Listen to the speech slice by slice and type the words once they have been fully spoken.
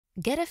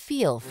Get a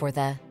feel for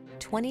the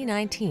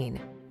 2019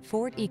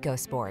 Ford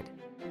EcoSport.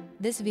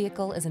 This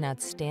vehicle is an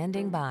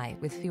outstanding buy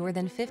with fewer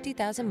than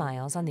 50,000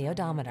 miles on the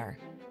odometer.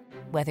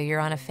 Whether you're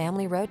on a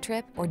family road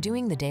trip or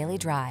doing the daily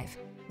drive,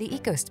 the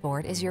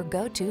EcoSport is your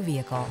go-to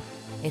vehicle.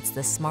 It's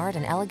the smart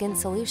and elegant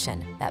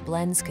solution that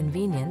blends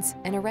convenience,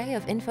 an array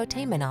of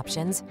infotainment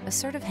options,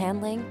 assertive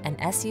handling, and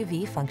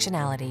SUV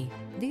functionality.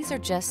 These are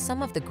just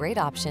some of the great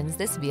options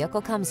this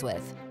vehicle comes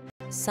with: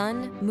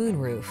 sun,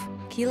 moonroof,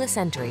 keyless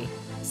entry,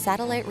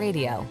 satellite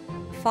radio,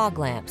 fog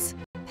lamps,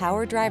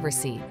 power driver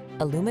seat,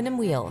 aluminum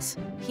wheels,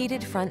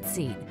 heated front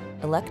seat,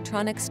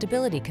 electronic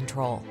stability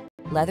control,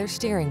 leather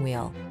steering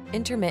wheel,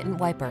 intermittent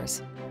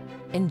wipers.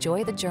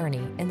 Enjoy the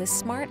journey in the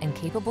smart and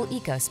capable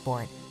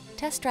EcoSport.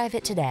 Test drive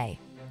it today.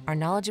 Our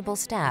knowledgeable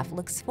staff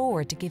looks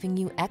forward to giving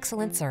you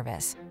excellent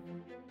service.